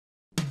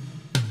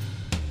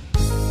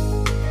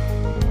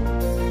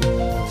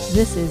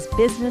This is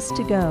Business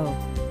to Go,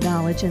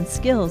 knowledge and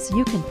skills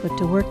you can put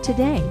to work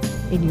today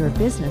in your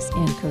business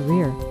and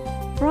career.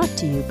 Brought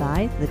to you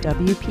by the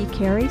W.P.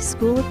 Carey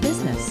School of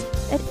Business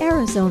at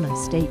Arizona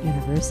State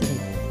University.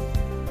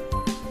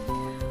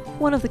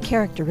 One of the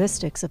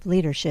characteristics of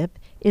leadership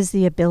is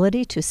the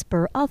ability to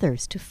spur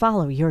others to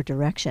follow your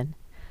direction.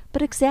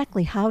 But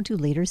exactly how do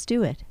leaders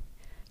do it?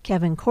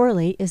 Kevin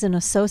Corley is an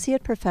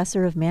associate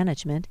professor of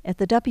management at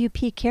the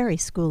W.P. Carey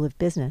School of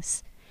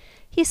Business.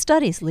 He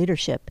studies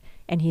leadership,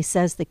 and he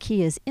says the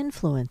key is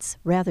influence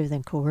rather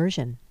than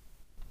coercion.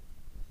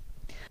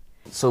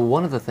 So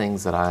one of the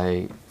things that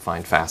I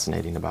find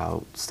fascinating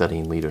about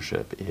studying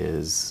leadership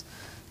is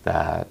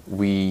that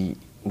we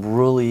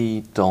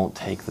really don't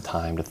take the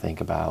time to think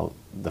about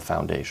the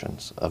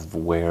foundations of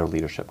where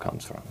leadership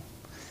comes from.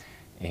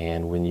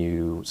 And when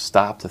you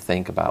stop to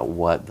think about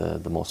what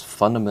the most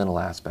fundamental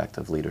aspect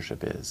of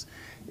leadership is,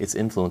 it's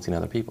influencing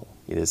other people.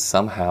 It is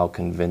somehow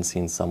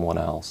convincing someone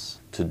else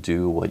to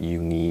do what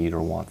you need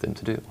or want them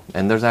to do.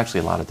 And there's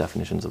actually a lot of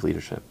definitions of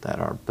leadership that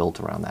are built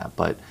around that,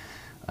 but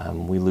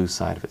we lose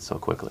sight of it so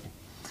quickly.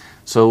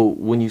 So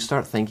when you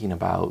start thinking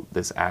about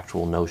this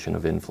actual notion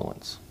of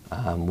influence,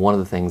 one of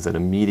the things that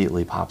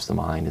immediately pops to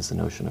mind is the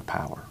notion of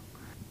power.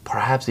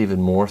 Perhaps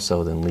even more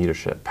so than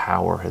leadership,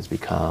 power has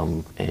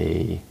become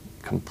a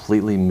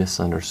completely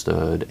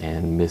misunderstood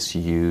and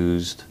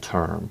misused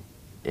term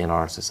in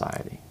our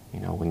society.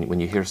 You know, when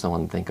you hear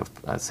someone think of,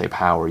 say,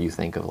 power, you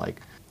think of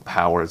like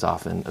power is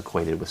often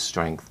equated with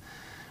strength.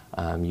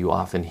 You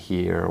often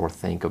hear or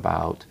think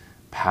about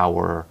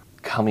power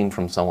coming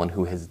from someone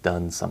who has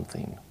done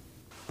something.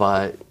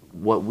 But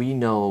what we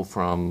know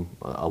from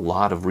a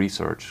lot of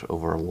research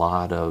over a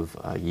lot of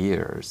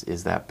years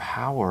is that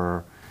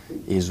power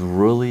is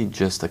really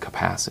just a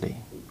capacity.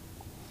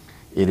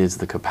 It is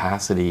the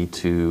capacity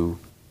to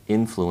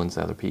influence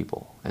other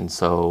people. And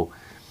so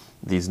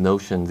these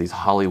notions, these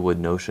Hollywood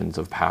notions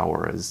of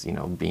power as, you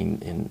know,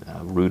 being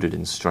rooted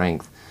in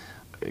strength,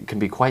 it can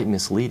be quite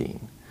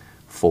misleading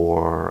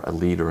for a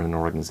leader in an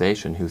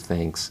organization who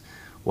thinks,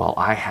 well,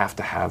 I have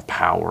to have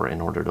power in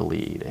order to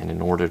lead, and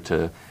in order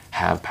to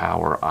have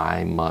power,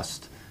 I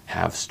must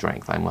have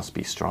strength, I must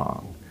be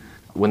strong.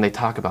 When they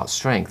talk about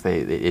strength,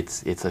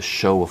 it's a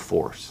show of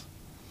force.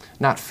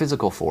 Not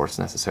physical force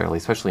necessarily,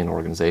 especially in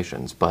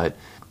organizations, but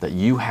that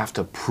you have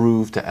to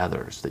prove to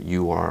others that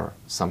you are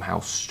somehow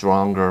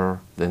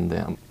stronger than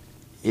them.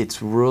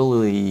 It's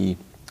really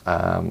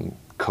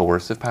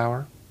coercive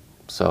power.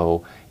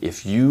 So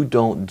if you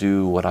don't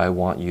do what I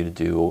want you to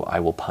do, I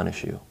will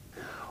punish you.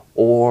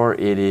 Or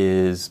it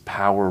is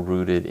power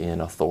rooted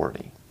in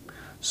authority.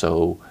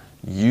 So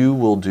you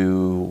will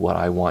do what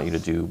I want you to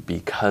do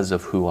because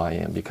of who I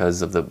am,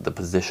 because of the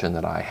position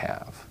that I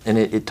have. And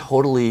it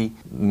totally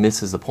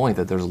misses the point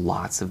that there's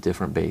lots of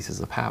different bases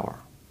of power.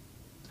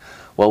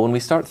 Well, when we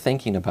start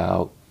thinking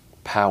about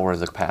power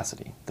as a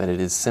capacity, that it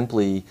is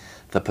simply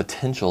the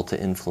potential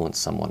to influence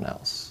someone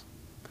else,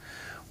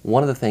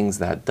 one of the things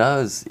that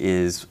does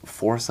is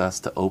force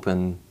us to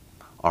open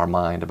our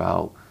mind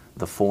about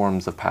the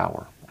forms of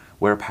power,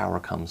 where power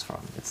comes from.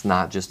 It's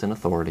not just in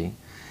authority.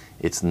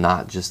 It's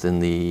not just in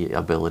the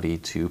ability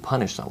to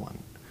punish someone.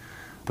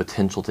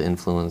 Potential to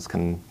influence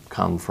can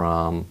come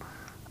from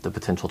the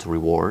potential to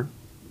reward.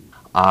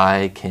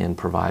 I can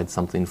provide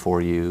something for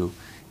you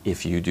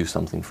if you do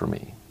something for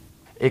me.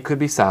 It could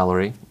be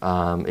salary,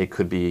 it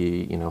could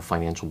be, you know,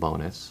 financial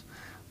bonus,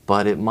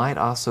 but it might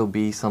also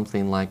be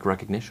something like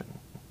recognition.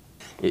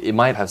 It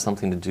might have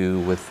something to do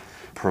with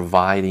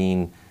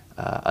providing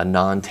a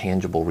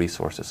non-tangible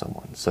resource to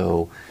someone.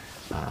 So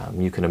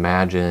you can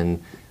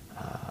imagine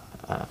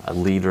a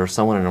leader,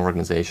 someone in an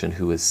organization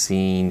who is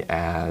seen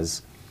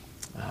as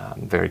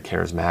very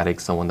charismatic,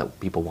 someone that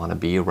people want to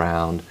be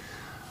around.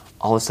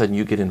 All of a sudden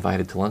you get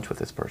invited to lunch with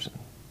this person.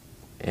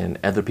 And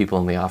other people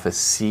in the office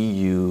see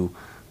you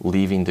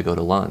leaving to go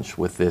to lunch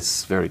with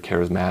this very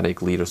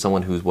charismatic leader,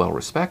 someone who's well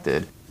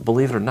respected.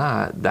 Believe it or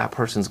not, that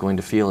person's going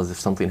to feel as if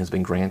something has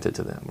been granted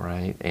to them,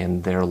 right?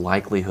 And their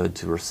likelihood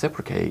to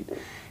reciprocate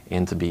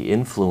and to be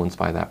influenced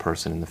by that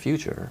person in the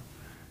future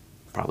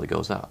probably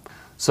goes up.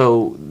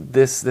 So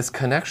this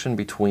connection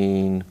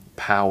between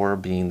power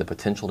being the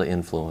potential to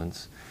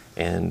influence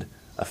and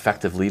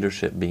effective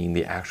leadership being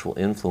the actual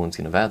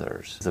influencing of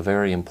others is a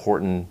very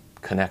important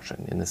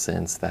connection in the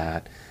sense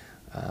that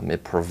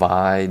it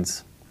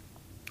provides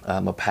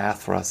a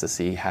path for us to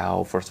see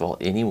how, first of all,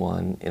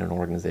 anyone in an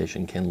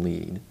organization can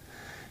lead.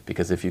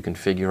 Because if you can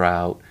figure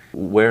out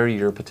where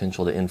your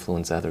potential to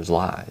influence others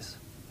lies,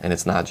 and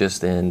it's not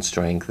just in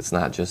strength, it's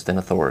not just in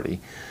authority,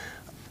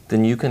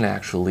 then you can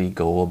actually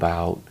go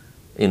about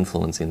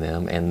influencing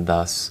them and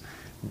thus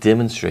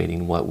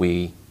demonstrating what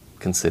we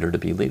consider to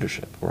be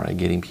leadership, right?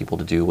 Getting people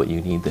to do what you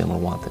need them or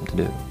want them to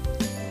do.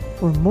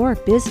 For more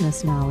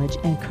business knowledge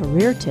and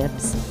career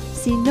tips,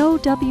 see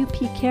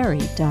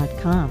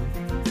knowwpcarey.com.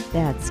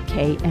 That's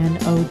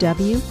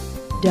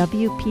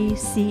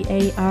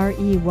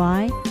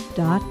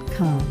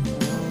KNOWWPCAREY.com.